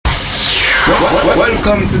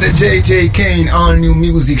Welcome to the JJ Kane All New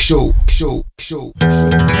Music Show.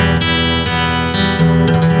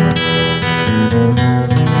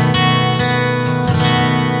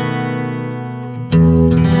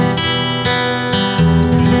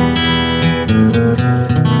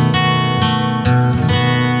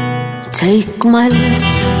 Take my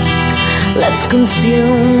lips, let's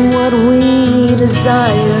consume what we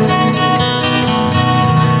desire.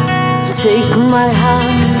 Take my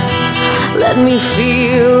hand, let me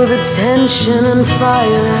feel the tension and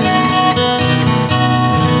fire.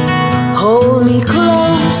 Hold me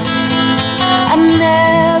close and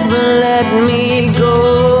never let me go.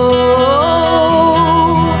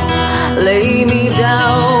 Lay me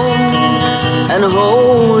down and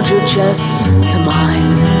hold your chest to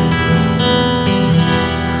mine.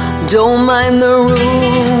 Don't mind the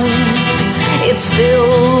room, it's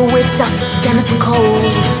filled with dust and it's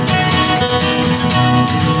cold.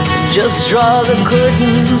 Just draw the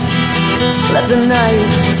curtains, let the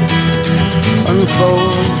night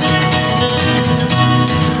unfold.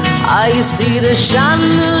 I see the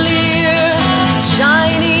chandelier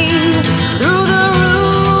shining through the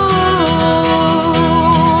room.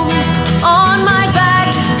 On my back,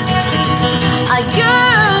 I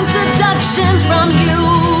yearn seduction from you.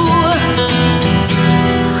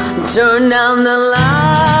 Turn down the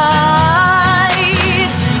lights,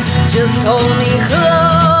 just hold me close.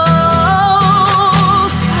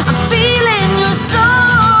 I'm feeling your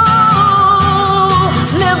soul,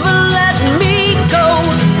 never let me go.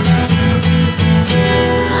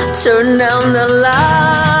 Turn down the lights,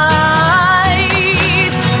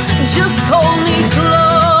 just hold me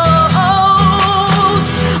close.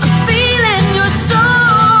 I'm feeling your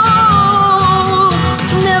soul,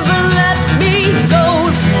 never let me go.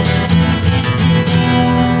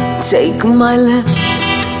 Take my lips,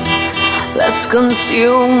 let's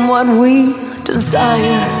consume what we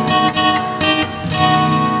desire.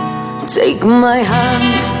 Take my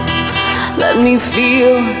hand, let me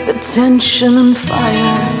feel the tension and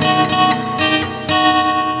fire.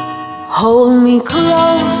 Hold me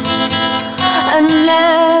close and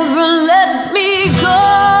never let me go.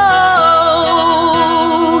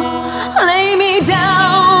 Lay me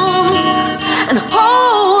down and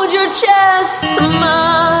hold your chest to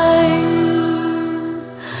mine.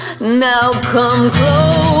 Now come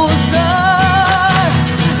closer,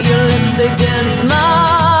 your lips against mine.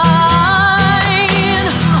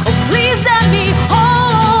 Oh, please let me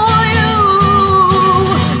hold you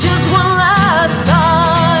just one last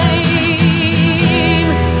time.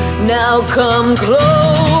 Now come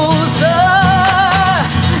closer,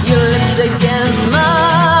 your lips against mine.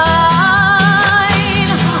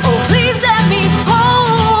 Oh, please let me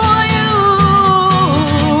hold you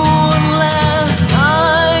one last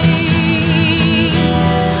time.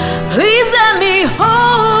 Please let me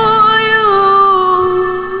hold you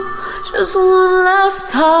just one last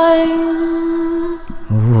time.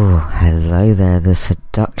 Ooh, hello there, the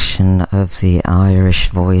seduction of the Irish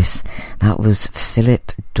voice. That was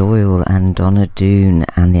Philip Doyle and Donna Doone,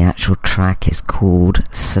 and the actual track is called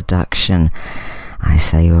Seduction. I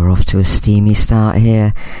say we're off to a steamy start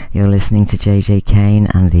here. You're listening to JJ Kane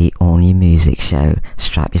and the All New Music Show.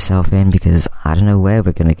 Strap yourself in because I don't know where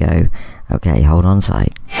we're going to go. Okay, hold on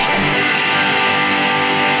tight.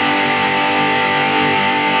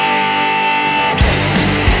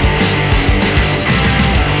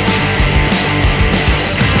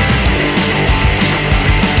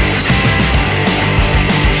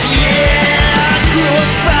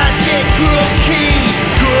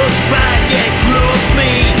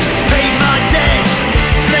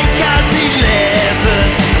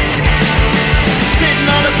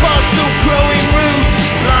 Growing roots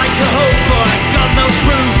like a hope, boy, got no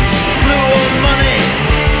proof.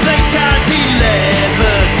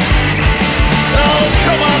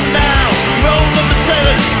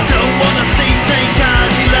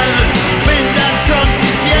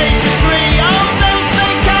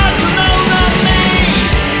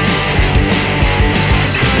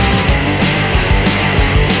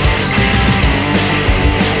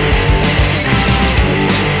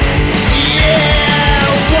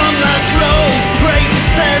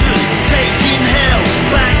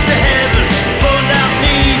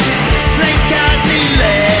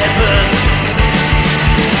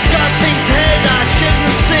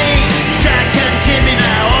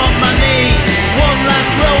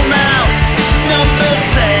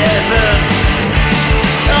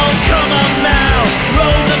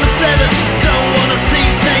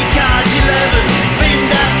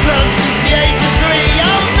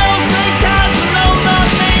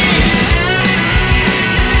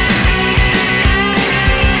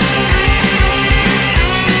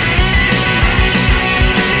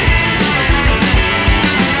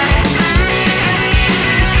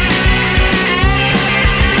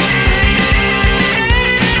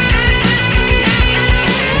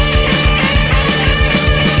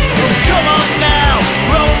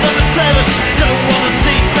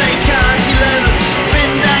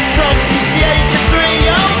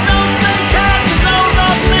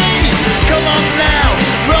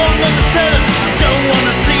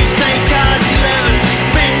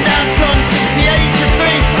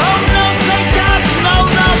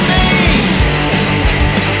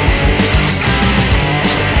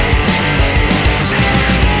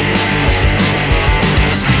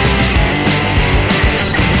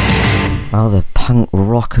 Well, the punk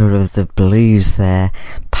rocker of the blues there,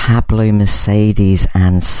 Pablo Mercedes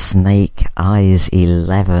and Snake Eyes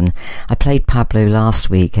 11. I played Pablo last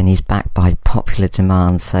week and he's back by popular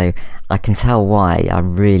demand, so I can tell why.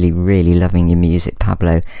 I'm really, really loving your music,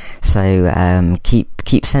 Pablo. So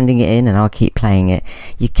keep sending it in and I'll keep playing it.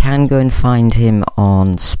 You can go and find him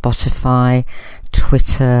on Spotify,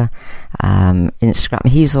 Twitter, Instagram.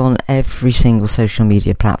 He's on every single social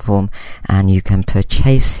media platform, and you can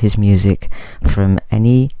purchase his music from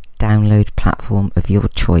any download platform of your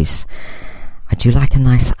choice. I do like a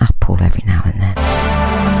nice apple every now and then.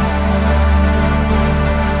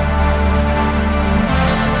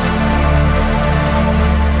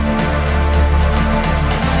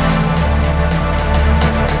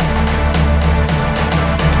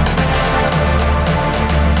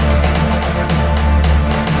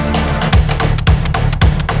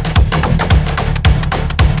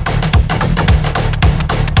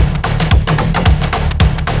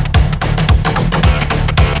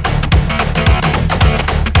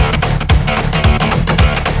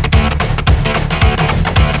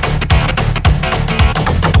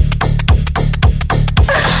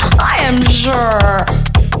 Sure.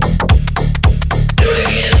 Do it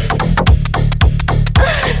again.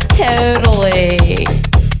 Totally.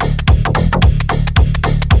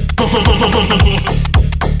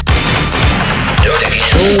 Do it again.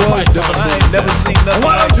 Oh, I ain't never seen nothing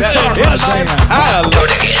like that in my life. Do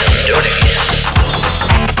it again. Do it again.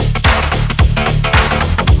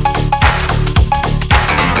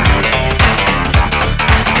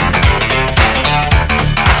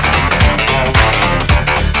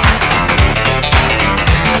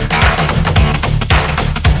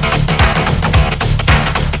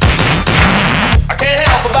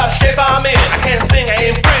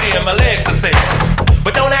 My legs are thin,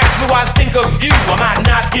 but don't ask me why I think of you. I might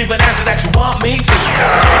not give an answer that you want me to.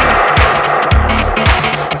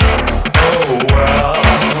 Oh well.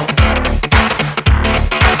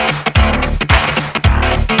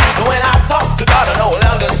 When I talk to God, I know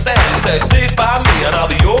He'll understand. He says, "Stick by me, and I'll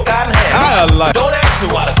be your guiding hand." Don't ask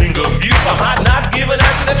me why I think of you. I might not give an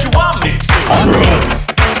answer that you want me to.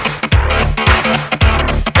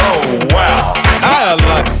 Oh well. I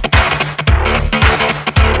like.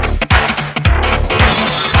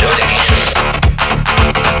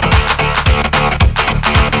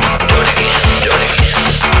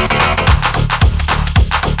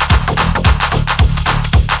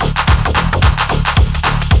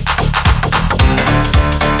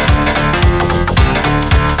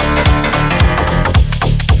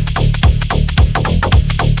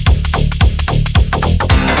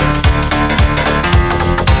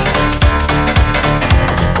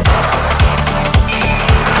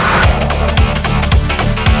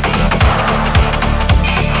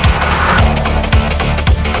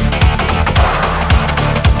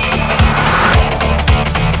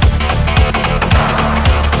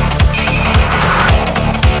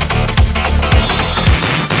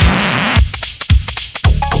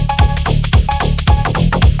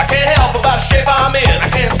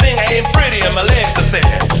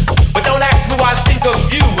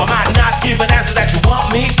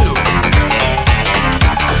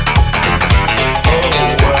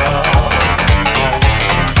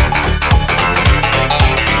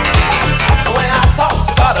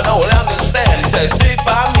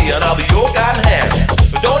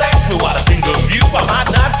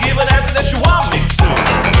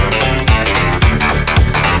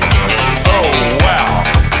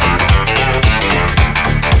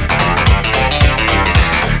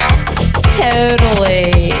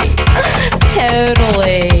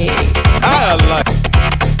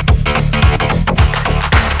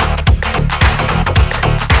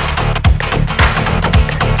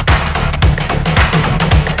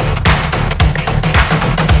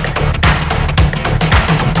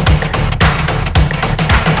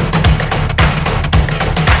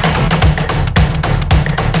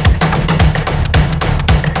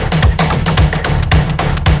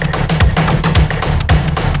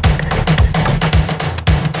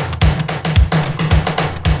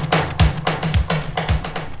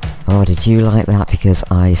 Did you like that? Because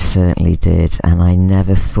I certainly did, and I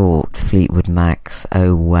never thought Fleetwood Mac's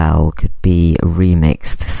Oh Well could be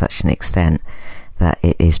remixed to such an extent that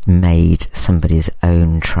it is made somebody's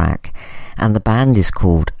own track. And the band is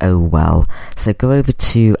called Oh Well, so go over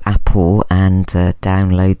to Apple and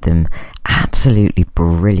download them. Absolutely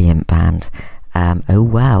brilliant band. Oh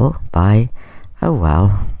Well by Oh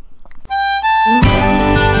Well.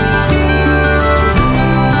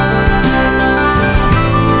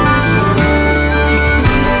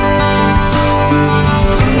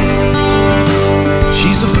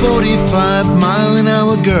 She's a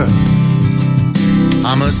 45-mile-an-hour girl.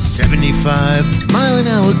 I'm a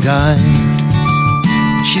 75-mile-an-hour guy.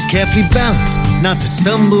 She's carefully balanced, not to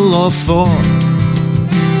stumble or fall.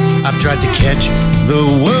 I've tried to catch the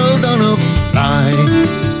world on a fly.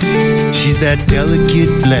 She's that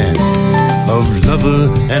delicate blend of lover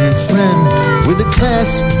and friend, with a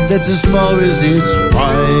class that's as far as it's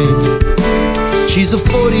wide. She's a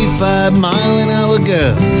 45-mile-an-hour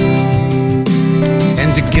girl,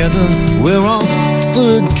 and together we're off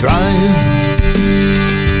for a drive.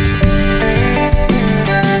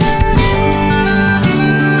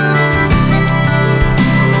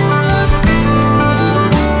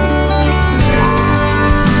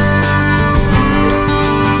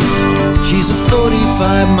 She's a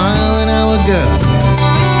 45-mile-an-hour girl.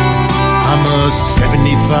 I'm a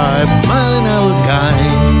 75-mile-an-hour guy.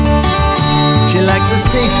 She likes a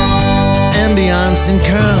safety, ambiance, and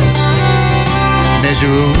curls. Measure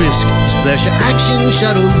of risk, splash of action,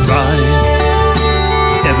 shuttle ride.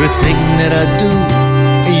 Everything that I do,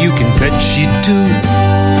 you can bet she too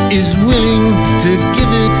is willing to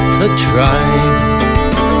give it a try.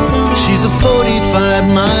 She's a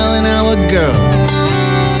 45-mile-an-hour girl,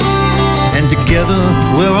 and together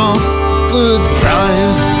we're off for a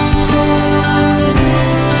drive.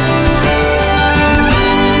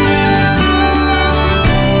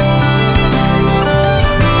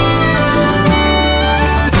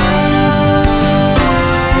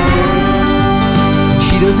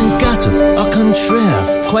 She doesn't gossip or contraire,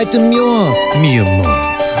 quite demure, mi amor.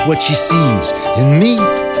 What she sees in me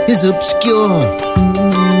is obscure.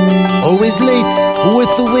 Always late,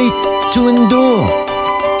 worth the wait to endure.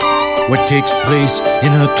 What takes place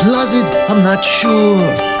in her closet, I'm not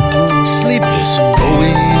sure. Sleepless,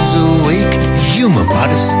 always awake, humor,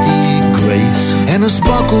 modesty, grace, and a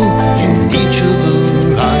sparkle in each of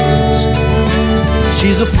her eyes.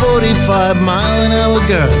 She's a 45-mile-an-hour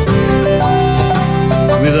girl,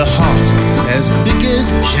 with a heart as big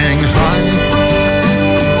as Shanghai.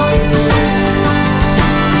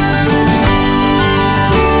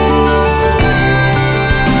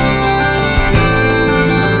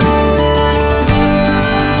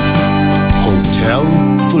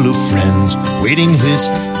 Full of friends, waiting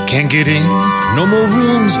list, can't get in, no more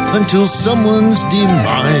rooms until someone's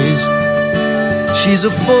demise. She's a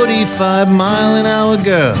 45-mile-an-hour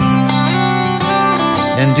girl,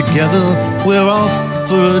 and together we're off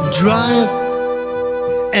for a drive,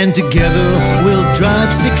 and together we'll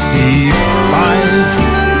drive 65.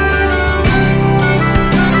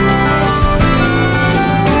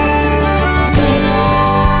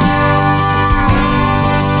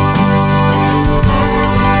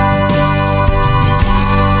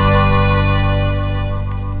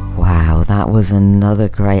 That was another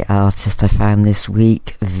great artist I found this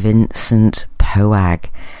week, Vincent Poag.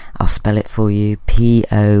 I'll spell it for you,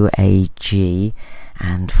 P-O-A-G,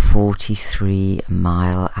 and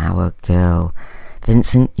 43-mile-hour girl.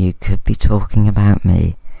 Vincent, you could be talking about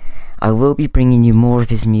me. I will be bringing you more of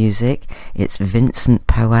his music. It's Vincent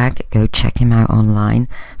Poag. Go check him out online.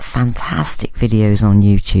 Fantastic videos on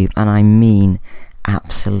YouTube, and I mean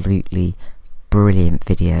absolutely brilliant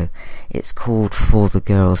video. It's called For the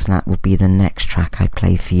Girls, and that will be the next track I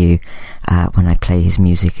play for you when I play his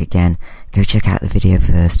music again. Go check out the video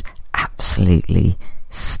first. Absolutely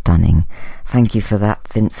stunning. Thank you for that,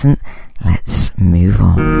 Vincent. Let's move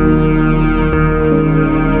on.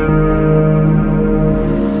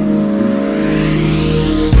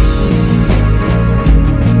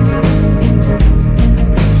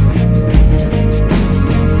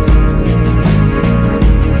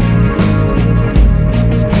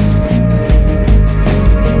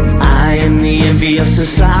 Of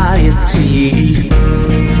society,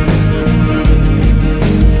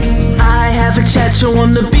 I have a chat show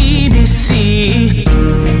on the BBC.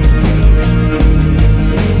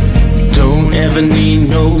 Don't ever need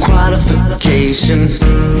no qualification,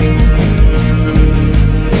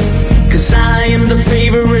 'cause I am the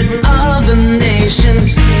favorite of the nation.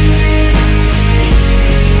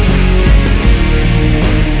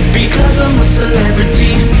 Because I'm a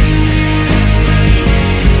celebrity.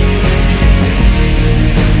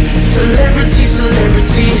 Celebrity,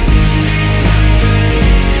 celebrity.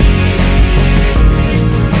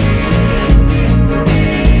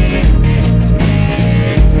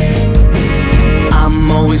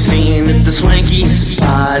 I'm always seen at the swankiest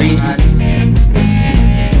party.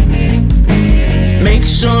 Make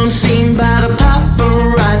sure I'm seen by the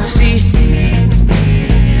paparazzi.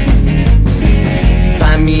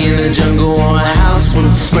 Find me in the jungle or a house full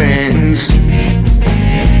of friends.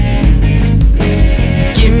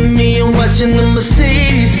 Give me a watch in the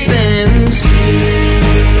Mercedes-Benz.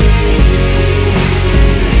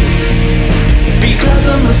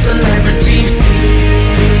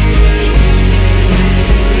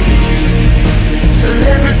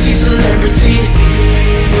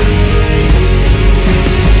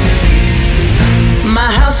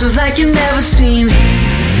 glasses like you never seen.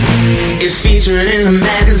 It's featured in a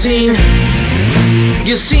magazine.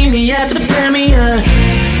 You see me at the premiere.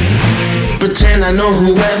 Pretend I know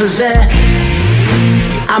whoever's there.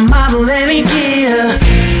 I model any gear,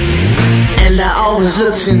 and I always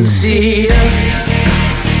look sincere.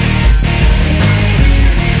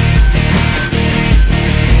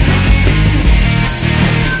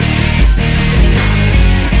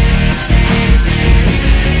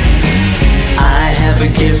 I have a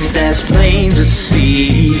gift that's plain to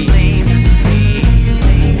see.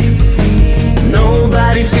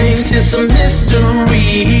 Nobody thinks it's a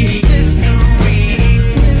mystery.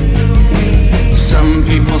 Some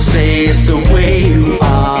people say it's the way you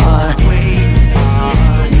are.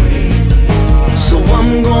 So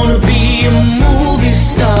I'm gonna be a movie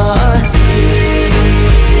star,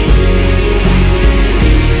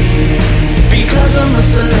 because I'm a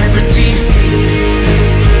celebrity.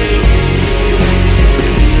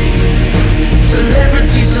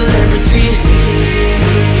 Celebrity, celebrity.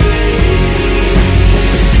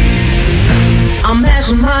 I'm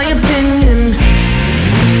asking my opinion.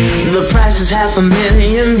 The price is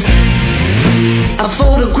 $500,000. A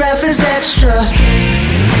photograph is extra,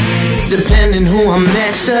 depending who I'm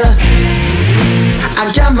next to.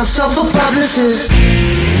 I got myself a publicist,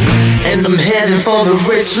 and I'm heading for the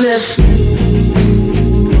rich list.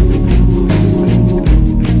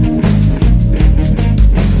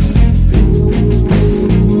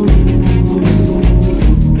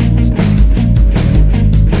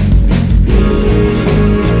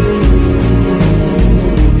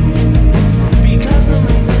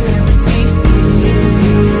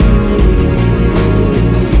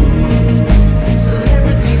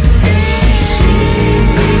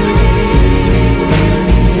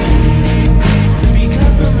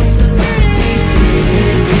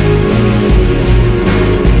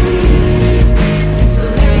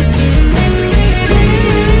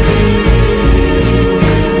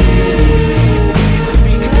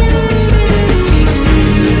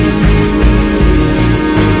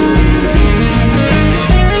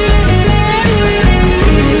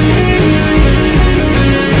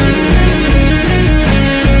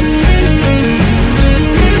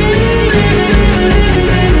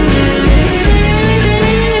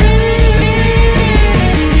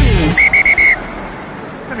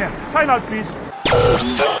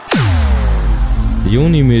 The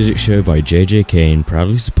all-new music show by JJ Kane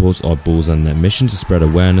proudly supports oddballs and their mission to spread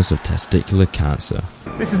awareness of testicular cancer.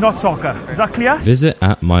 This is not soccer. Is that clear? Visit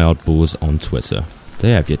 @myoddballs on Twitter.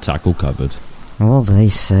 They have your tackle covered. Well, they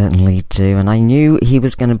certainly do, and I knew he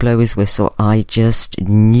was going to blow his whistle. I just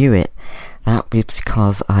knew it. That was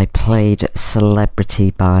because I played Celebrity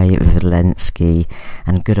by Valensky,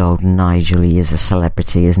 and good old Nigel, he is a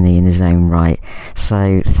celebrity, isn't he, in his own right?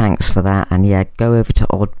 So thanks for that, and yeah, go over to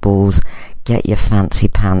Oddballs, get your fancy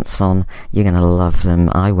pants on, you're going to love them.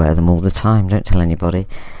 I wear them all the time, don't tell anybody.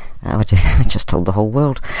 I just told the whole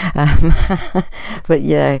world. But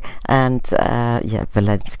yeah, and yeah,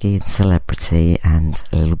 Valensky and Celebrity, and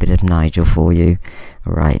a little bit of Nigel for you.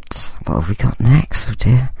 Right, what have we got next? Oh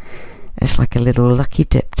dear. It's like a little lucky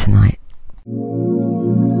dip tonight.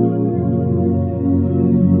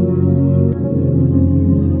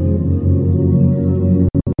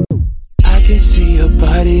 I can see your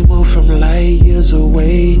body move from light years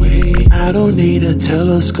away. I don't need a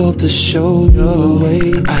telescope to show you the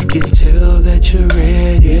way. I can tell that you're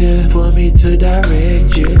ready for me to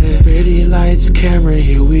direct you. Ready lights, camera,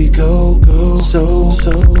 here we go. So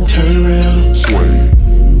turn around, sway.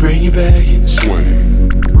 Bring it back, sway.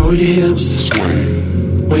 Roll your hips, sway.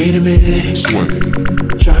 Wait a minute, sway.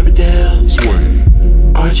 Drop it down, sway.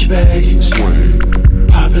 Arch your back, sway.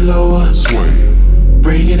 Pop it lower, sway.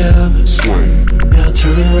 Bring it up, sway. Now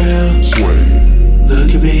turn around, sway.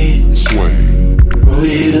 Look at me, sway. Roll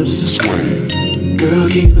your hips, sway. Girl,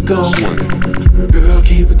 keep it going, sway. Girl,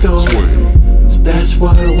 keep it going, sway. So that's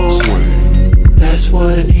what I want, sway. That's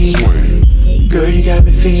what I need, sway. Girl, you got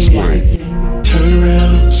me feeling, sway. Turn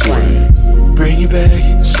around, sway. Bring it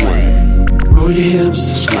back, sway. Roll your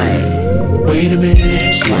hips, sway. Wait a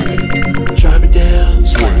minute, sway. Drop it down,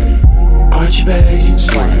 sway. Arch your back,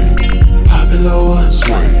 sway. Pop it lower,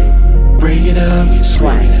 sway. Bring it up,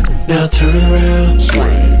 sway. Now turn around,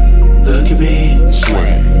 sway. Look at me,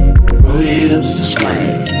 sway. Roll your hips,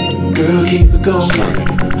 sway. Girl, keep it going, sway.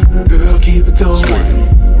 Girl, keep it going,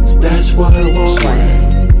 sway. So that's what I want, sway.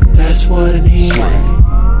 That's what I need, sway.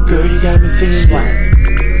 Girl, you got me feeling.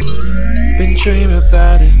 Been dreaming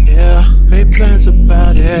about it, yeah. Made plans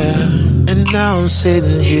about it, and now I'm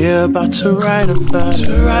sitting here about to write about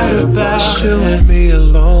it. Just you and me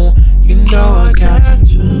alone, you know I got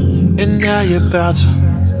you. And now you're about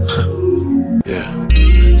to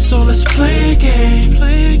So let's play a game.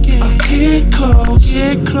 Get close.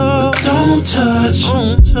 Don't touch.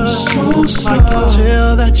 Smooth, slow. I can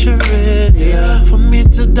tell that you're ready for me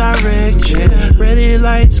to direct you. Ready,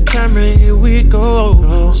 lights, camera, here we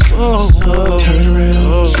go. So turn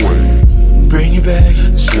around. Sway. Bring it back.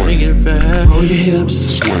 Roll your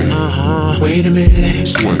hips. Wait a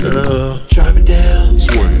minute. Drop it down.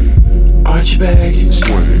 Arch your back.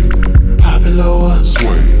 Pop it lower.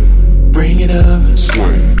 Bring it up.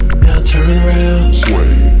 Now turn around.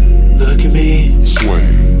 Look at me.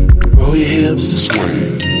 Roll your hips.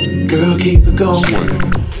 Girl, keep it going.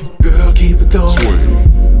 Girl, keep it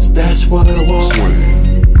going. So that's what I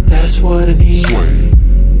want. That's what I need.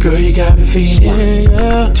 Girl, you got me feeling.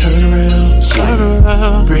 Turn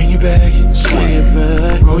around. Bring it back.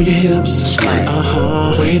 Roll your hips.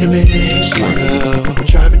 Wait a minute.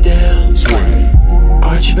 Drop it down.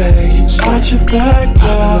 Arch your back.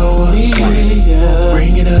 Pop lower.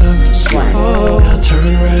 Bring it up. Now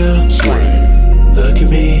turn around. Look at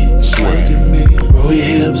me. Roll your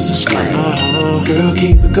hips. Girl,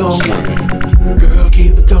 keep it going. Girl,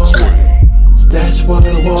 keep it going. So that's what I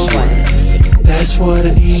want. That's what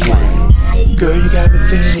I need. Girl, you got me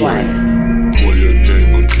feeling. Play a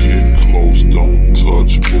game or get close, don't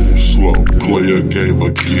touch, move slow. Play a game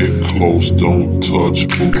or get close, don't touch,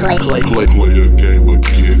 move. Play a game or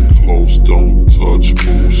get close, don't touch,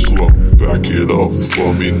 move slow. Back it up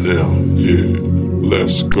for me now, yeah,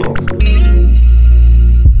 let's go.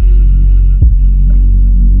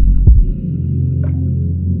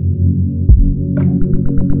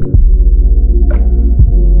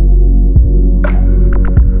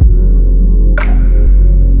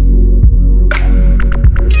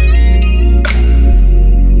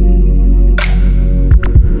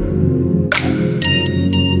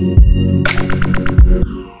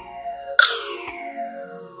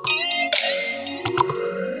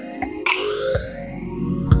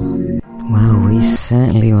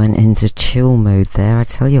 Certainly went into chill mode there. I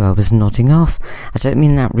tell you, I was nodding off. I don't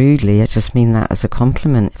mean that rudely, I just mean that as a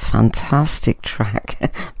compliment. Fantastic track.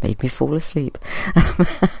 Made me fall asleep.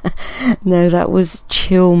 No, that was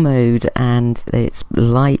chill mode, and it's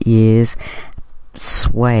Light Years,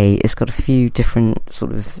 Sway. It's got a few different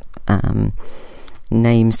sort of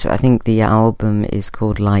names to it. I think the album is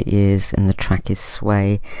called Light Years and the track is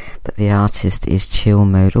Sway, but the artist is Chill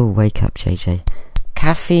Mode. Oh, wake up, JJ.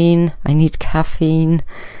 Caffeine, I need caffeine.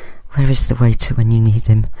 Where is the waiter when you need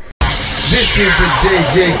him? This is the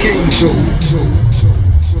JJ Kane Show.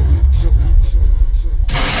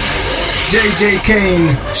 JJ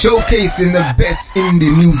Kane showcasing the best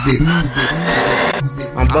indie music.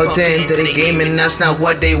 I'm about to enter the game and that's not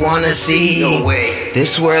what they wanna see. No way.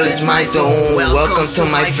 This world is my zone. Welcome to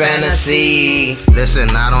my fantasy. Listen,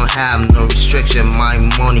 I don't have no restriction. My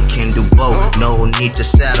money can do both. No need to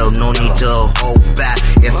settle, no need to hold back.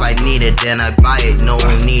 If I need it, then I buy it. No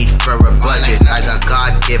need for a budget. I got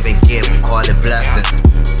God-given gift, call it blessing.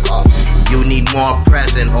 You need more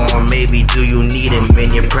present, or maybe do you need him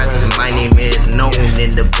in your presence? My name is known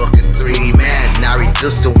in the book of 3 men. Now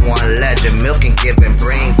reduced to 1 legend. Milk and giving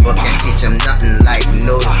brain, but can't teach them nothing like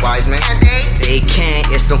no wise man. They can't,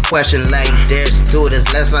 it's no question like they're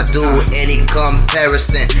students. Let's not do any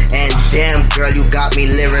comparison. And damn girl, you got me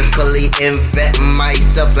lyrically inventing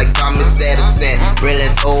myself like Thomas Edison.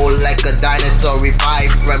 Brilliant old like a dinosaur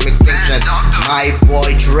revived from extinction. My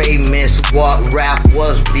boy Dre missed what rap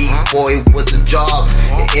was before it was a job.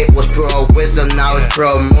 It was pure wisdom, now it's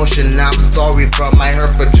promotion. I'm sorry for my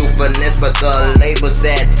hurtful truthfulness, but the label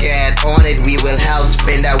said get on it, we will help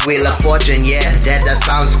spin that wheel of fortune. Yeah, that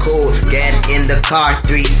sounds cool. Get in the car,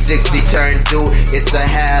 360 turn 2. It's a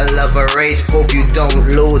hell of a race, hope you don't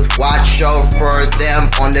lose. Watch out for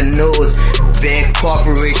them on the news. Big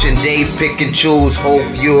corporation, they pick and choose. Hope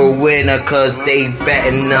you're a winner, cause they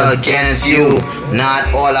betting against you.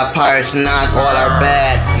 Not all are pirates, not all are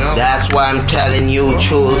bad. That's why I'm telling you,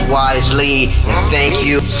 choose wisely. And thank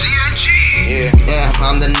you. Yeah,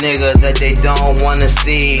 I'm the nigga that they don't wanna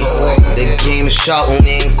see. The game is shouting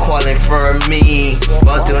and calling for me.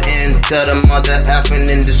 About to enter the mother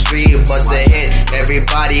effing industry, but they hit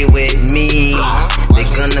everybody with me. They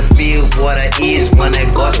gonna feel what I is when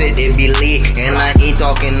I bust it, it be lit. And I ain't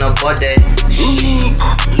talking about that shit.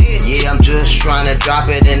 Yeah, I'm just trying to drop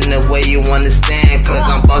it in the way you understand. Cause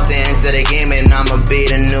I'm about to enter the game and I'ma be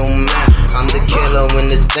the new man. I'm the killer in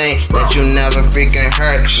the thing that you never freaking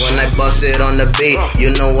heard. When I bust it on the beat, you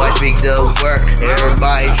know I speak the word.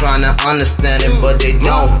 Everybody trying to understand it, but they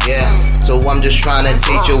don't, yeah. So I'm just trying to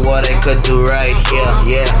teach you what I could do right,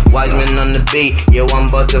 yeah. Wise man on the beat, yo, I'm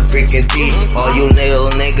about to freaking teach. All you little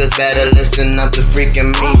niggas better listen up to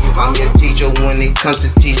freaking me. I'm your teacher when it comes to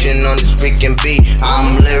teaching on this freaking beat.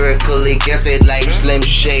 I'm lyrically gifted like Slim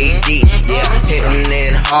Shady, yeah, hitting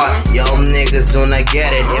it hard. Y'all niggas do not get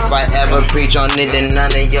it. If I ever preach on it, then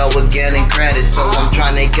none of y'all were getting credit. So I'm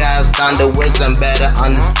trying to guys down the wisdom, better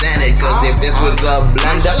understand it. Cause if this was a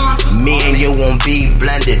blender, me and you won't be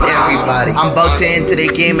blended. Everybody, I'm about to enter the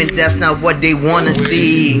game and that's not what they wanna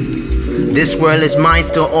see. This world is mine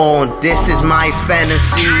to own, this is my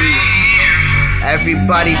fantasy.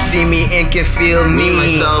 Everybody see me and can feel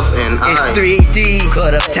me. Myself, and it's 3D.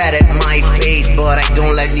 Could've tatted my face, but I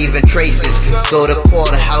don't like leaving traces. So the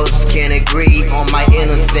courthouse can't agree on my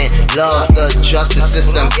innocence. Love the justice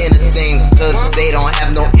system innocent, cause they don't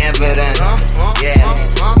have no evidence. Yeah,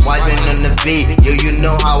 wise man on the beat, yo, you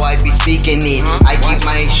know how I be speaking it. I keep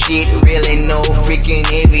my shit, really no freaking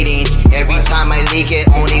evidence. Every time I leak it,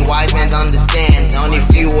 only wise men understand. Only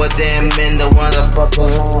few of them in the motherfucking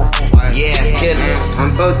world. Yeah,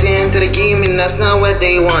 I'm about to enter the game and that's not what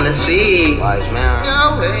they wanna see. Wise man.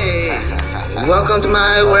 No way. Welcome to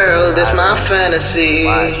my world, it's my fantasy.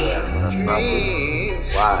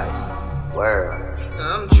 Wise world.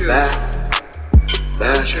 I'm true. Back.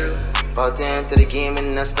 True. About to enter the game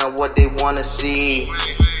and that's not what they wanna see.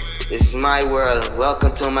 It's my world,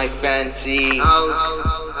 welcome to my fantasy.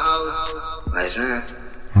 Wise man.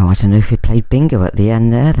 Oh, I don't know if we played bingo at the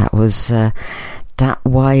end there. That was that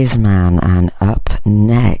Wise Man, and up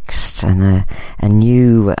next, and a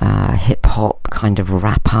new hip hop kind of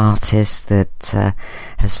rap artist that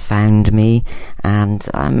has found me, and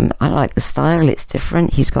I like the style. It's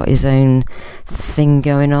different. He's got his own thing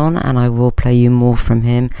going on, and I will play you more from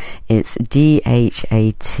him. It's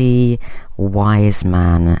DHAT Wise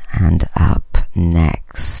Man, and up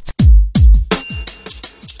next.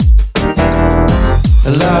 I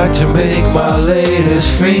like to make my ladies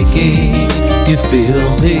freaky, you feel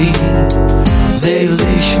me? They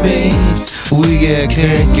leash me, we get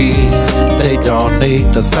kinky, they don't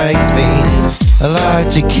need to thank me. I like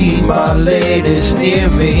to keep my ladies near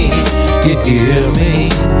me, you hear me?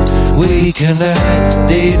 We connect,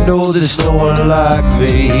 they know there's no one like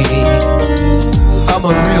me. I'm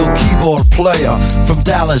a real keyboard player from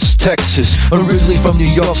Dallas, Texas. Originally from New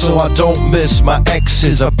York, so I don't miss my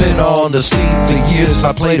exes. I've been on the scene for years.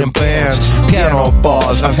 I played in bands, piano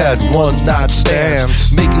bars. I've had one-night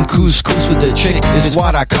stands. Making couscous with the chick is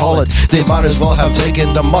what I call it. They might as well have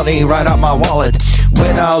taken the money right out my wallet.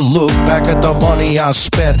 When I look back at the money I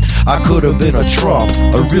spent, I could have been a Trump,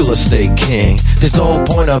 a real estate king. There's no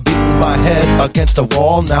point of beating my head against the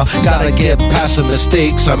wall now. Gotta get past the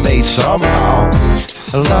mistakes I made somehow.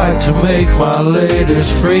 I like to make my ladies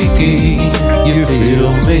freaky, you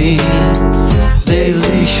feel me? They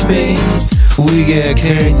leash me, we get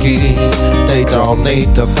kinky, they don't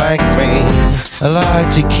need to thank me. I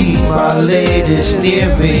like to keep my ladies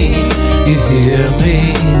near me, you hear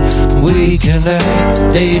me? We connect,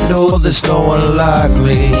 they know there's no one like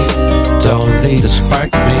me, don't need to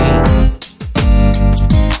spank me.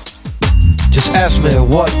 Just ask me,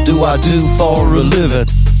 what do I do for a living?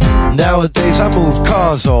 Nowadays I move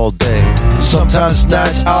cars all day. Sometimes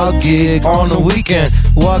nights I'll gig on the weekend.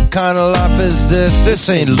 What kind of life is this? This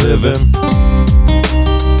ain't living.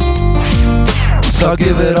 So I'll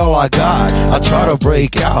give it all I got, I try to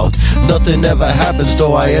break out. Nothing ever happens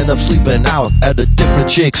though, I end up sleeping out at a different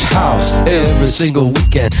chick's house every single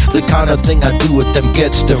weekend. The kind of thing I do with them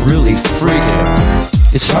gets them really freaking.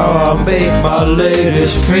 It's how I make my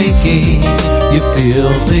ladies freaky, you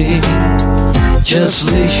feel me?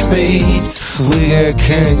 Just leash me, we get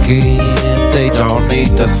kinky, they don't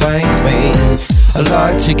need to thank me. I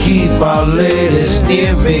like to keep my ladies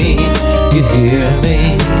near me, you hear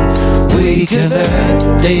me? We connect,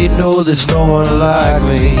 they know there's no one like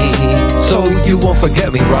me. So you won't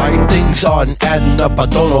forget me, right? Things aren't adding up, I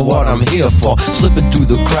don't know what I'm here for. Slipping through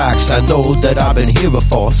the cracks, I know that I've been here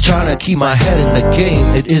before. Trying to keep my head in the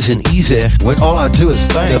game, it isn't easy when all I do is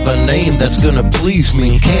think of a name that's gonna please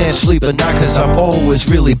me. Can't sleep at night cause I'm always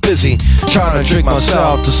really busy. Trying to drink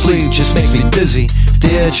myself to sleep just makes me dizzy.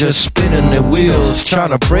 They're just spinning their wheels,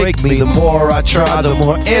 trying to break me. The more I try, the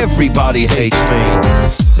more everybody hates me.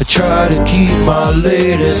 I try to keep my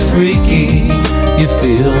ladies freaky, you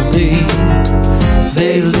feel me?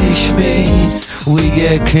 They leash me, we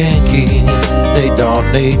get kinky, they don't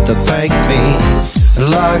need to thank me. I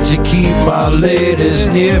like to keep my ladies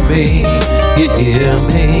near me, you hear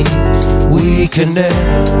me? We We connect,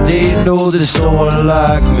 they know there's no one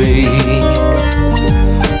like me.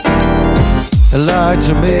 I like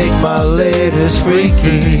to make my ladies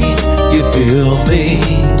freaky. You feel me?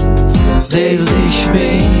 They leash me,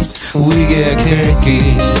 we get kinky.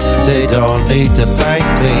 They don't need to thank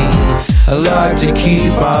me. I like to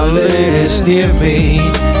keep my ladies near me.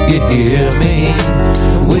 You hear me?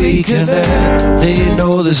 We connect, they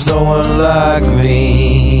know there's no one like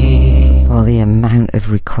me. Well, the amount of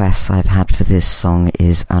requests I've had for this song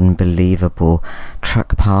is unbelievable.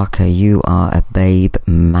 Truck Parker, you are a babe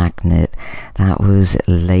magnet. That was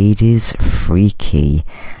Ladies Freaky.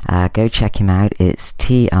 Go check him out. It's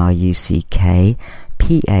TruckParker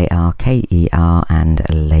and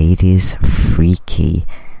Ladies Freaky.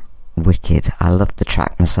 Wicked. I loved the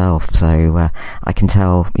track myself, so I can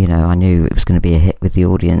tell, I knew it was going to be a hit with the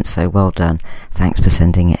audience, so well done. Thanks for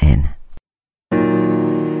sending it in.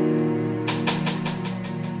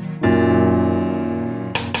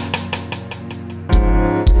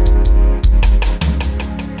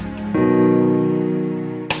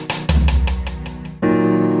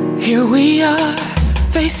 Here we are,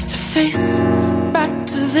 face to face, back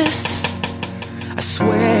to this. I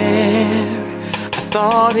swear, I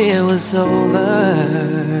thought it was over.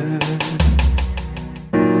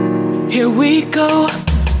 Here we go,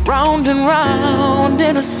 round and round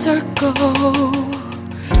in a circle.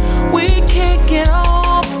 We can't get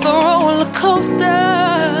off the roller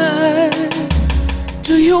coaster.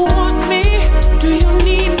 Do you want me? Do you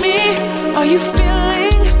need me? Are you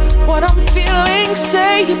feeling what I'm feeling?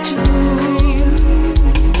 Say it just do.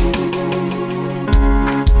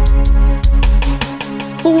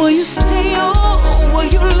 Will you stay on? Will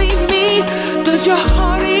you leave me? Does your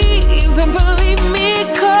heart even believe me?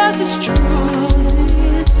 'Cause it's true.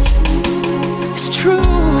 It's true.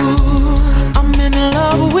 I'm in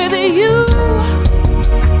love with you.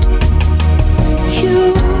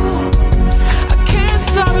 You. I can't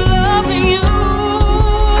stop loving you.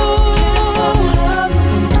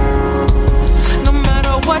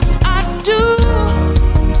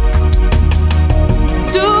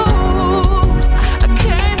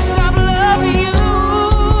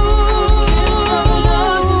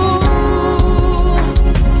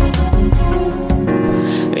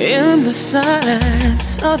 The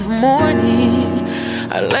silence of the morning,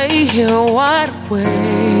 I lay here wide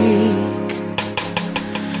awake,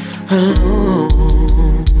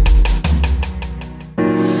 alone.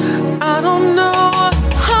 I don't know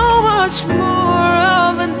how much more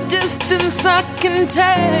of a distance I can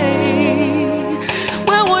take.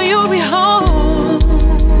 When will you be home?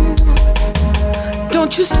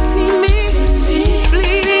 Don't you see me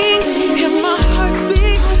bleeding? Hear my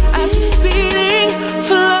heartbeat as it's beating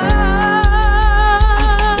for love.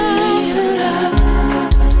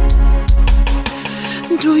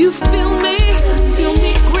 Do you feel me? Feel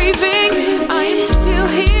me grieving? I am still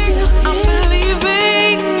here. I'm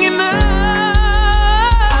believing in us.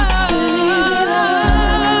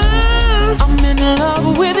 I'm in love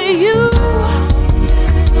with you.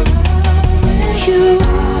 You.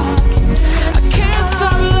 I can't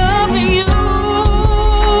stop loving you.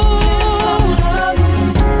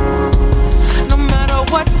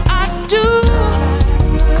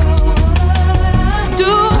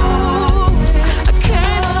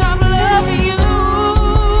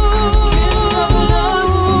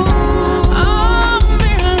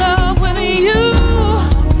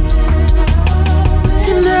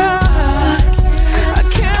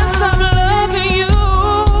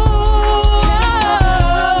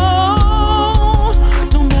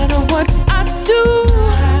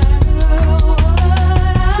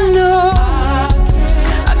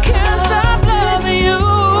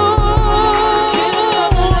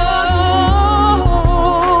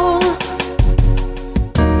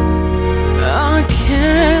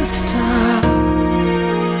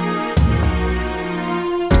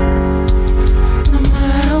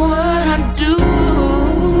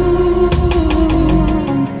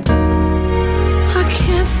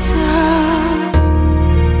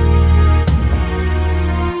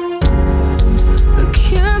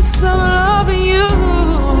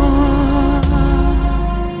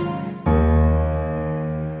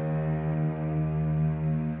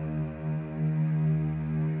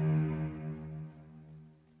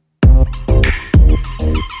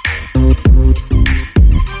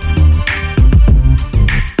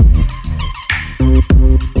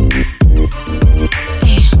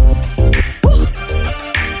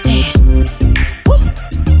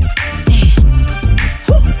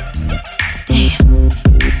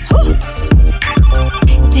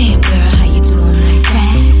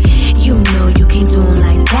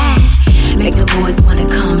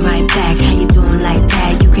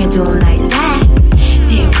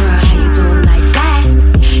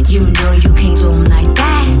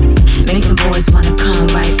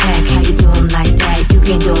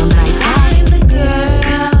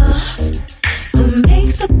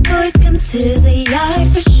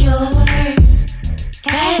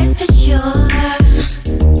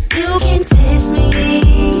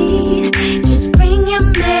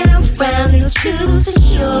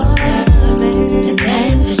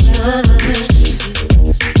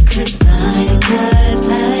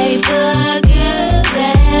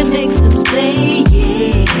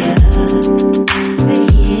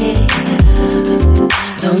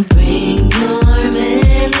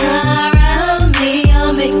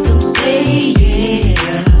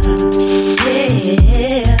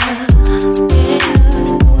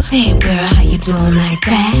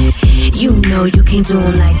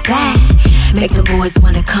 doing like that? Make the boys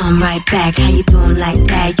wanna come right back. How you doing like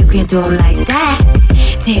that? You can't do 'em like that.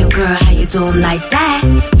 Damn girl, how you doing like that?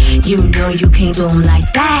 You know you can't do 'em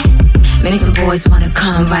like that. Make the boys wanna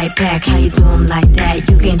come right back. How you doing like that?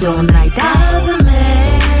 You can't do 'em like that. Other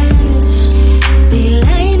men, they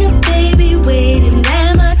line up, baby, waiting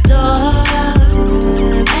at my door.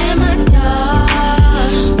 At my door.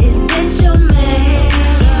 Is this your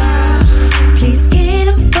man? Please get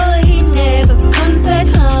him before he never comes back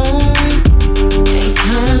home. Ain't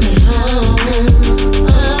coming home.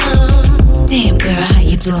 Damn girl, how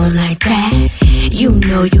you doing like that? You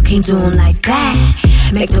know you can't do 'em like that.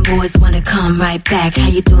 Make the boys wanna come right back. How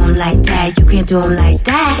you doing like that? You can't do 'em like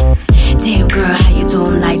that. Damn girl, how you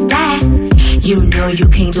doing like that? You know you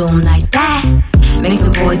can't do 'em like that. Make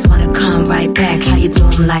the boys wanna come right back. How you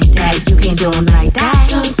doing like that? You can't do 'em like that.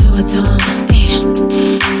 Don't do it to 'em, damn.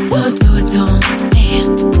 Don't do it to 'em, damn.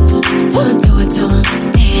 Don't do it to 'em,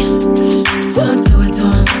 damn. Don't do it to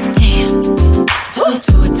 'em, damn. Don't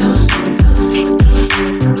do it to 'em.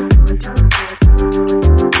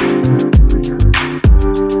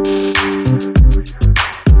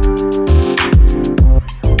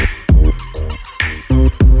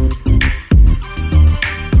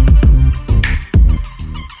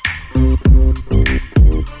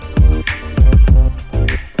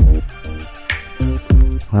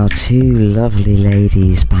 Well, two lovely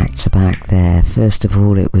ladies back to back there. First of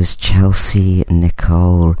all, it was Chelsea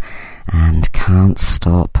Nicole and Can't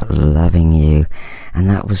Stop Loving You, and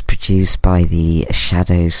that was produced by the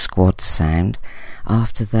Shadow Squad Sound.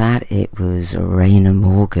 After that, it was Raina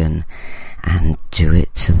Morgan and Do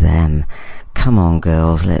It To Them. Come on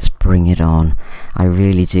girls, let's bring it on. I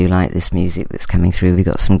really do like this music that's coming through. We've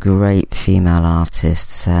got some great female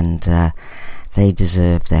artists and they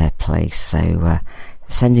deserve their place, so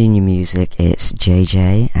send in your music. It's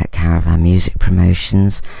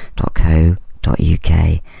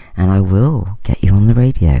jj@caravanmusicpromotions.co.uk and I will get you on the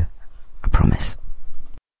radio. I promise.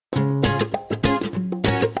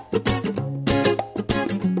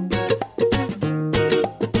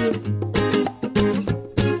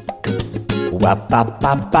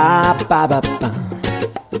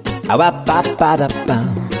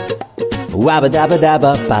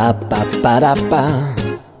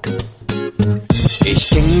 Ich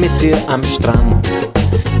ging mit dir am Strand,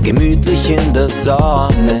 gemütlich in der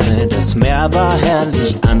Sonne. Das Meer war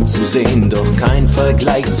herrlich anzusehen, doch kein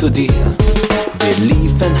Vergleich zu dir. Wir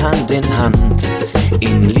liefen Hand in Hand,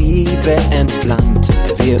 in Liebe entflammt.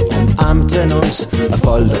 Wir umarmten uns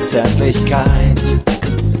voller Zärtlichkeit.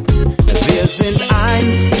 Wir sind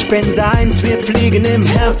eins, ich bin deins, wir fliegen im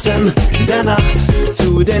Herzen der Nacht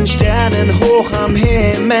zu den Sternen hoch am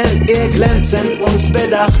Himmel, ihr glänzend uns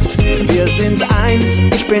bedacht. Wir sind eins,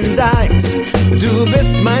 ich bin deins, du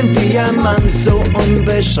bist mein Diamant, so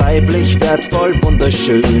unbeschreiblich wertvoll,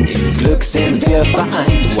 wunderschön, im Glück sind wir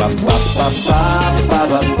vereint.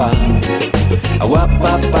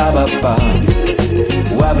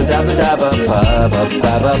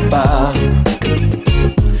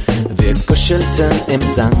 Wir kuschelten im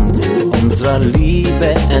Sand, unserer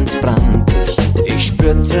Liebe entbrannt. Ich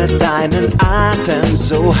spürte deinen Atem,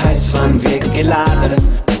 so heiß waren wir geladen.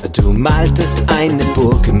 Du maltest eine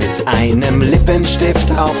Burg mit einem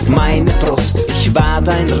Lippenstift auf meine Brust. Ich war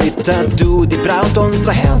dein Ritter, du die Braut,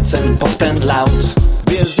 unserer Herzen pochten laut.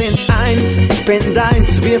 Wir sind eins, ich bin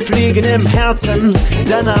deins, wir fliegen im Herzen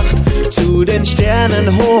der Nacht zu den Sternen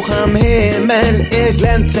hoch am Himmel, ihr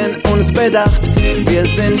glänzen uns bedacht. Wir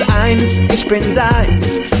sind eins, ich bin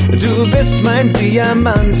deins, du bist mein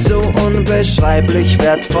Diamant, so unbeschreiblich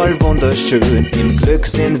wertvoll, wunderschön, im Glück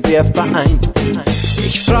sind wir vereint.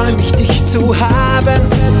 Ich freu mich, dich zu haben,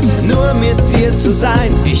 nur mit dir zu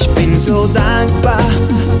sein. Ich bin so dankbar,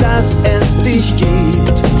 dass es dich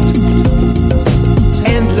gibt.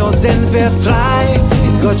 Endlos sind wir frei,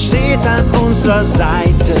 Gott steht an unserer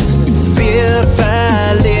Seite. Wir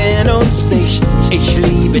verlieren uns nicht, ich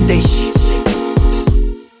liebe dich.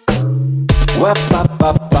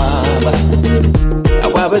 Wapapapaba,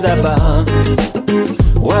 wabadaba,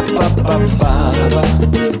 wapapapaba,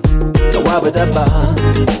 wabadaba,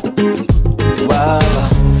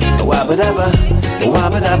 wabadaba,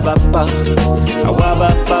 wabadaba,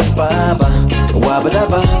 wabapapaba,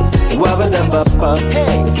 wabadaba, wabadaba,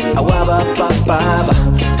 hey, wabapapaba,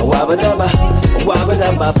 wabadaba,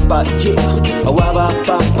 wabadaba, yeah,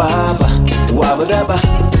 wabapapaba, wabadaba,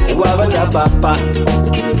 wabadaba.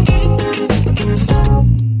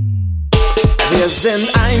 Wir sind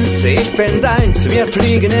eins, ich bin deins, wir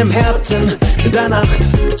fliegen im Herzen der Nacht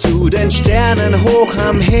zu den Sternen hoch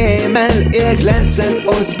am Himmel, ihr glänzend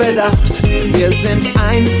uns bedacht. Wir sind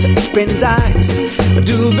eins, ich bin deins,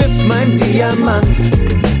 du bist mein Diamant.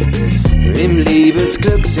 Im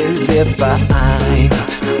Liebesglück sind wir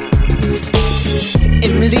vereint.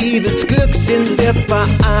 Im Liebesglück sind wir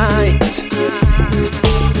vereint.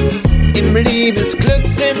 Im Liebesglück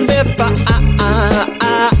sind wir vereint.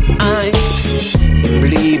 Im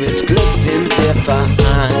Liebesglück sind wir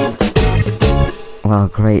vereint. Well,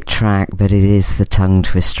 great track, but it is the tongue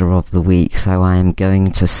twister of the week, so I am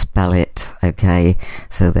going to spell it, okay,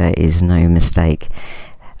 so there is no mistake.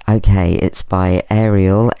 Okay, it's by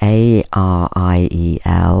Ariel, A-R-I-E-L,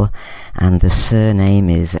 and the surname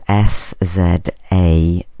is S-Z-A-B-O.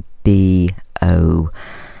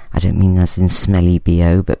 I don't mean as in smelly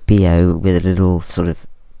B-O, but B-O with a little sort of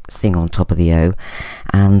thing on top of the O,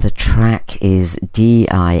 and the track is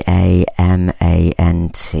D-I-A-M-A-N-T.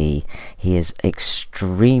 He is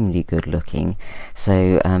extremely good looking,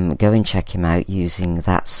 so go and check him out using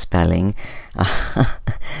that spelling.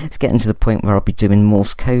 It's getting to the point where I'll be doing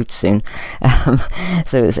Morse code soon.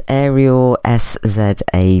 So it's Ariel,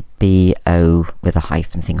 S-Z-A-B-O with a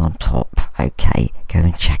hyphen thing on top. Okay, go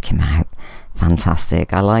and check him out.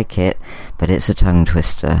 Fantastic, I like it, but it's a tongue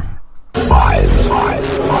twister. 5, 4, 3,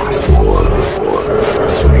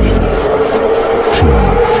 2, 1.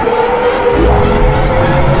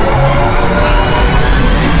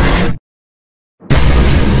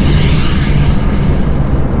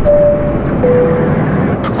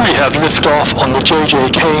 We have liftoff on the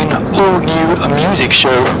JJ Kane all-new music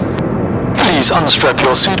show. Please unstrap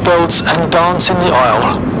your seatbelts and dance in the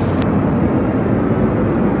aisle.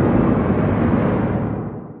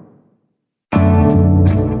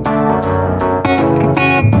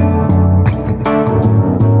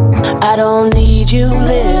 I don't need you,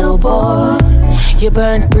 little boy. You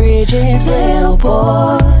burnt bridges, little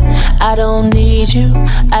boy. I don't need you,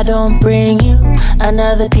 I don't bring you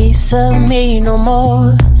another piece of me no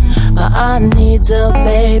more. My aunt needs a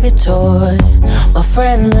baby toy. My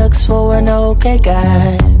friend looks for an okay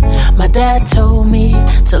guy. My dad told me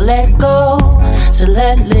to let go, to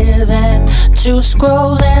let live and to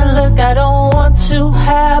scroll and look. I don't want to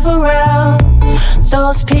have around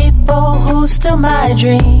those people who steal my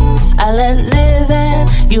dreams. I let live and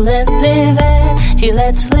you let live and he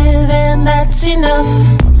lets live and that's enough.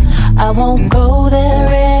 I won't go there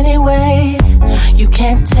anyway. You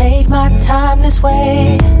can't take my time this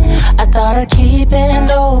way. I thought I'd keep an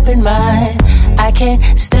open mind. I can't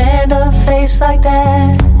stand a face like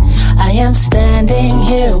that. I am standing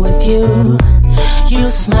here with you. You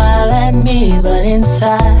smile at me, but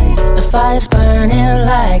inside the fire's burning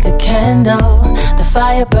like a candle. The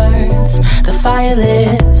fire burns, the fire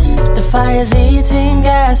lives. The fire's eating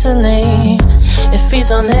gasoline. It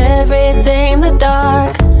feeds on everything, the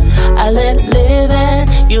dark. I let live and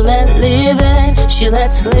you let live and she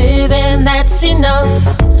lets live and that's enough.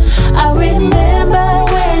 I remember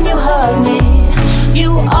when you hugged me.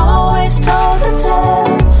 You always told the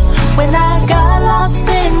tales. When I got lost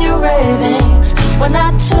in your ravings, when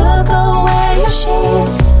I took away your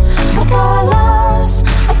sheets, I got lost,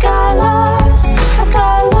 I got lost, I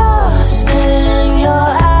got lost in your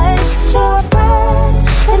eyes, your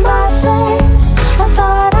breath in my face. I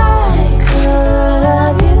thought I could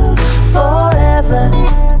love you forever.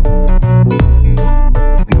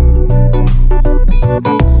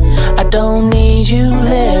 I don't need you,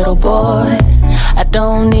 little boy. I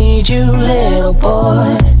don't need you, little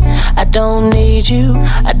boy. I don't need you,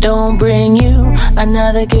 I don't bring you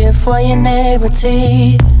another gift for your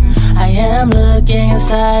naivety. I am looking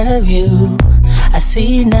inside of you. I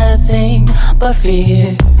see nothing but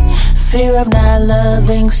fear. Fear of not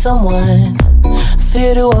loving someone.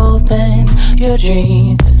 Fear to open your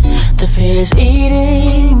dreams. The fear is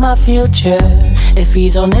eating my future. It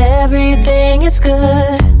feeds on everything, it's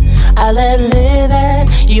good. I let live and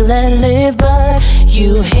you let live, but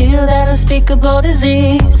you heal that unspeakable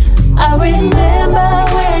disease. I remember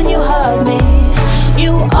when you hugged me.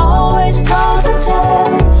 You always told the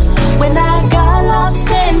tales. When I got lost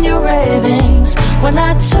in your ravings, when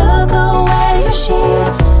I took away your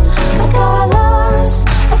sheets, I got lost,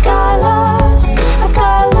 I got lost, I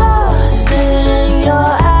got lost in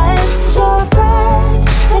your eyes, your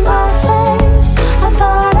breath in my face. I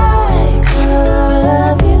thought I could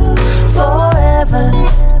love you forever.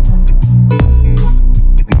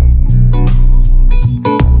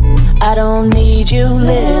 I don't need you,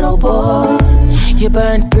 little boy. You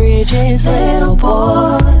burnt bridges, little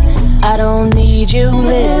boy. I don't need you,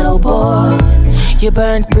 little boy. You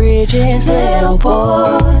burnt bridges, little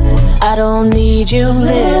boy. I don't need you,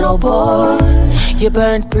 little boy. You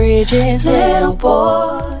burnt bridges, little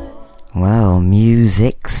boy. Well,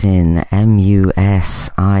 Musixin, Musixin,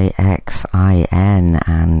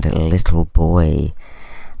 and Little Boy.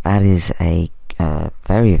 That is a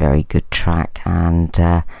very, very good track, and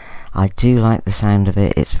I do like the sound of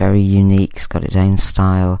it. It's very unique, it's got its own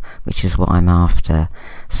style, which is what I'm after.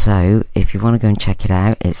 So, if you want to go and check it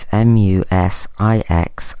out, it's Musixin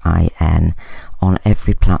on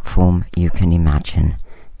every platform you can imagine.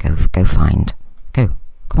 Go find. Go,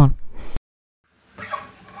 come on.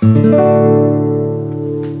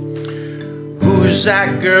 Who's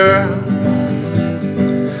that girl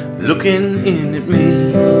looking in at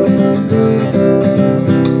me?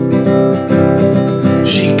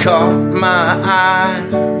 She caught my eye,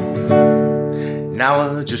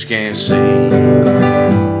 now I just can't see.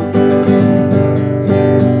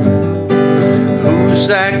 Who's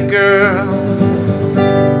that girl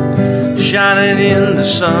shining in the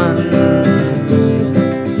sun?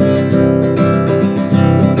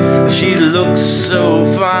 She looks so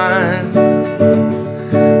fine,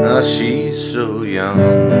 she's so young.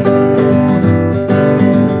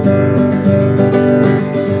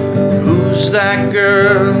 Who's that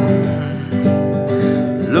girl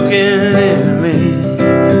looking at me?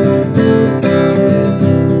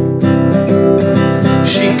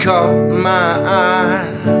 She caught my eye,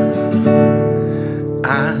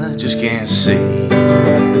 I just can't see.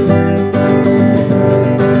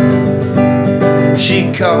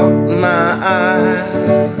 She caught my eye,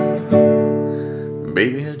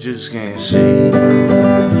 baby, I just can't see.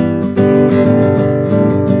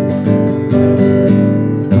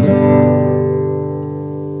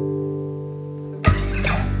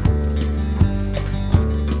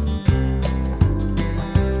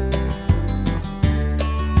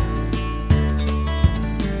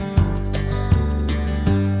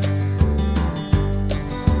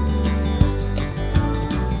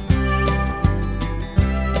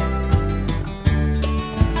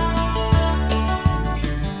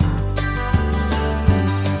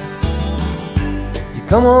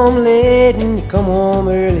 Come home late and you come home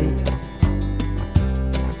early.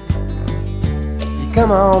 You come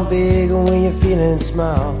home big when you're feeling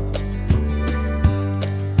small.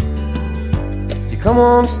 You come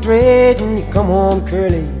home straight and you come home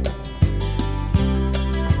curly.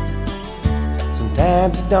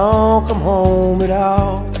 Sometimes you don't come home at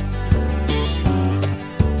all.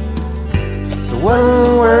 So what in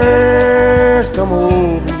the world's come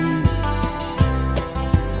over you?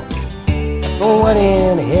 Oh, what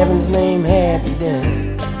in heaven's name have you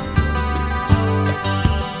done?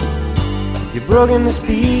 You've broken the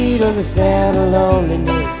speed of the sound of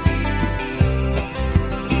loneliness.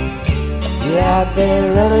 You're out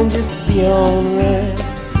there running just to be on the run.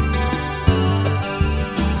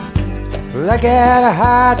 Well, I got a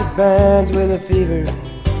heart that burns with a fever,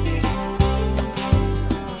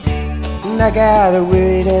 and I got a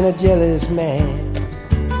worried and a jealous man.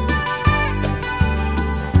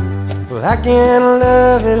 Well, how can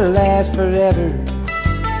love it'll last forever?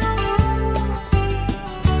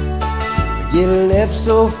 Get left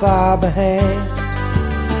so far behind.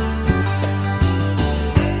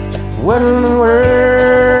 What in the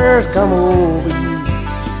world's come over you?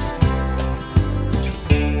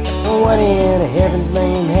 What in heaven's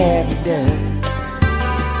name have you done?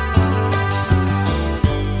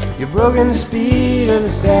 You've broken the speed of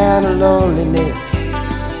the sound of loneliness.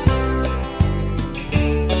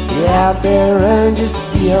 You're out there running just to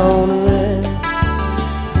be on the run.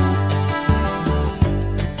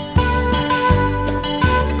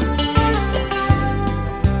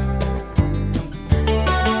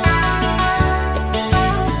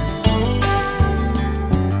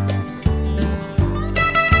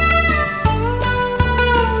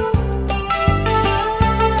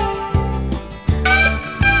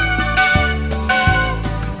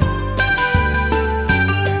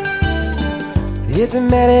 It's a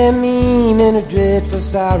mighty mean and a dreadful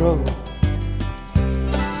sorrow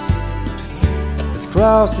that's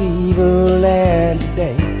crossed the evil land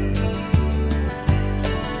today.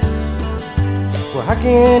 Well, how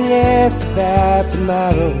can you ask about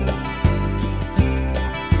tomorrow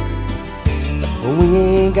when we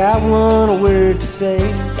ain't got one word to say?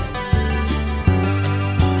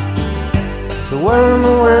 So what in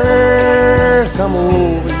the world's come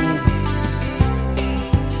over you?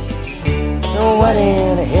 What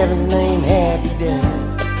in heaven's name have you done?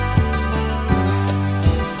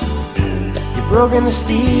 You've broken the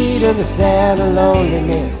speed of the sound of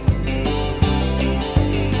loneliness.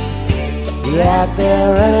 You're out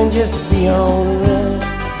there running just to be on the run.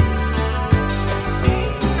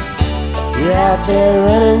 You're out there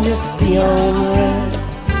running just to be on the run.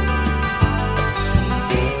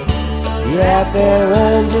 be out there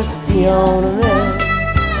and just be on a man.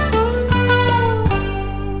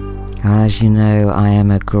 As you know, I am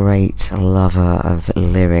a great lover of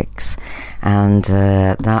lyrics, and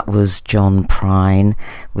that was John Prine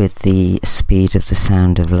with The Speed of the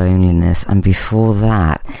Sound of Loneliness, and before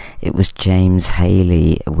that it was James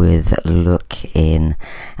Haley with Look In.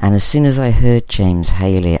 And as soon as I heard James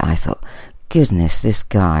Haley, I thought, goodness, this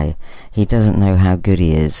guy, he doesn't know how good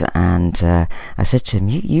he is. And I said to him,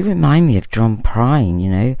 you remind me of John Prine, you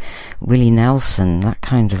know, Willie Nelson, that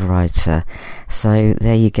kind of writer. So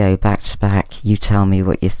there you go, back to back. You tell me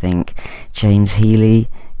what you think. James Healy,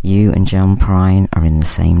 you and John Prine are in the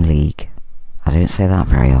same league. I don't say that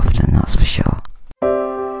very often, that's for sure.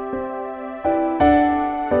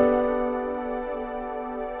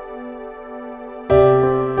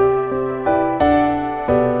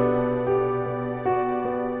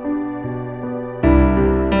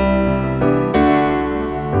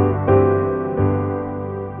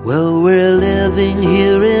 Well, we're living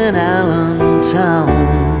here in Allentown,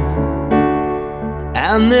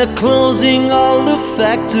 and they're closing all the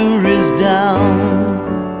factories down.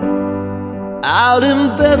 Out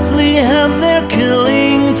in Bethlehem they're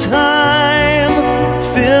killing time,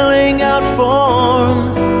 filling out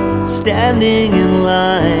forms, standing in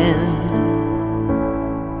line.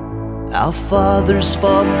 Our fathers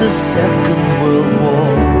fought the Second World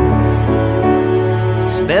War,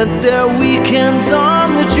 spent their weekends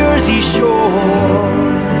on the Jersey Shore,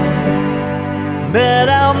 met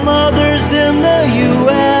our mothers in the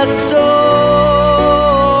USO,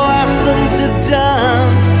 asked them to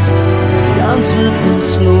dance with them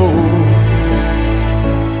slow.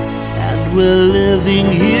 And we're living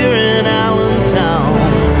here in Allentown,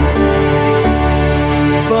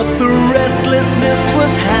 but the restlessness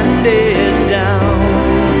was handed down,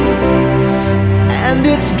 and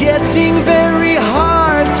it's getting very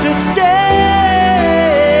hard to stay.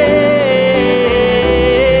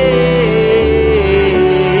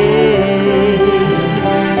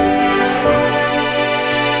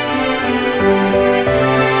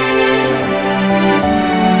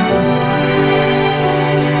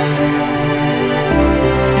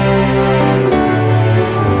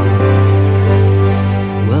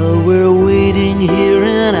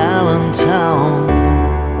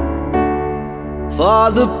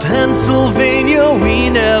 For the Pennsylvania we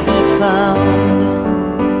never found,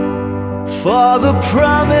 for the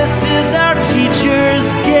promises our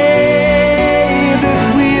teachers gave. If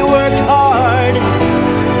we worked hard,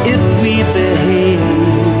 if we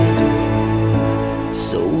behaved.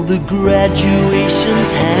 So the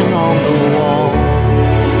graduations hang on the wall,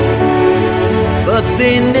 but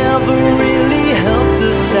they never really helped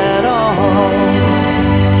us at all.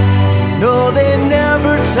 No, they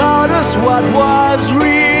never taught us what was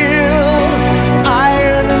real.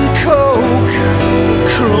 Iron and coke,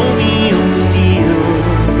 chromium steel.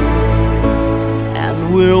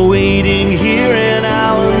 And we're waiting here in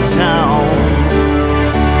Allentown,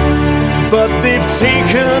 but they've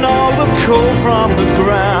taken all the coal from the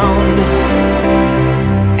ground,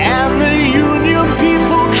 and the union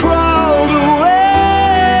people crawled away.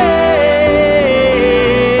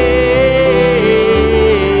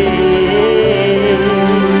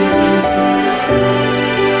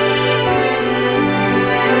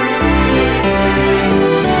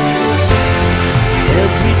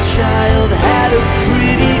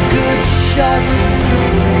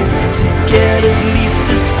 To get at least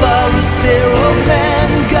as far as their old man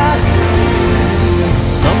got.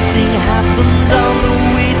 Something happened on the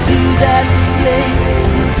way to that place.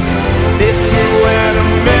 They threw an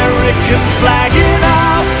American flag in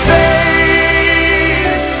our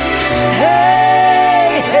face.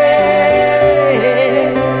 Hey, hey, hey.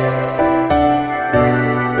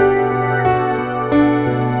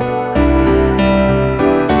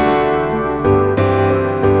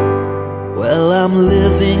 Well, I'm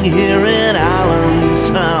living here in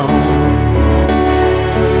Allentown,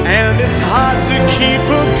 and it's hard to keep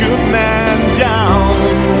a good man down,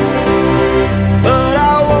 but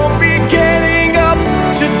I won't be getting up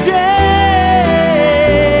today.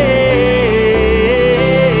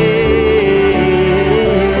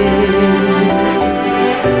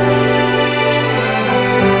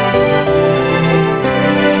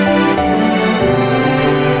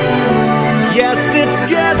 Yes, it's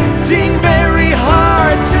getting very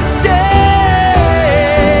hard to stay.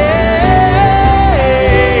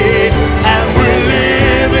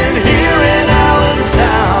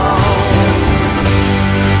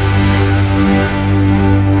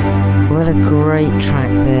 Great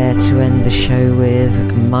track there to end the show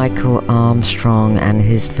with, Michael Armstrong and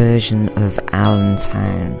his version of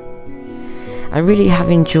Allentown. I really have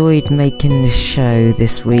enjoyed making this show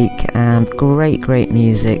this week. Great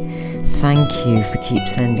music. Thank you for keep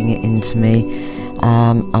sending it in to me.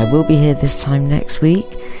 I will be here this time next week,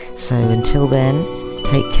 so until then,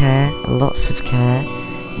 take care, lots of care.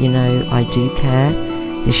 You know, I do care.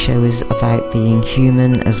 This show is about being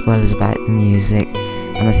human as well as about the music,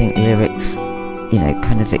 and I think lyrics, you know,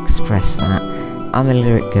 kind of express that. I'm a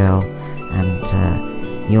lyric girl,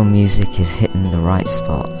 and your music is hitting the right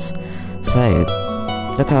spots. So,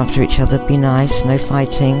 look after each other, be nice, no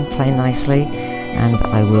fighting, play nicely, and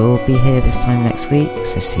I will be here this time next week,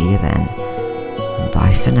 so see you then.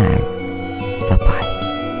 Bye for now. Bye-bye.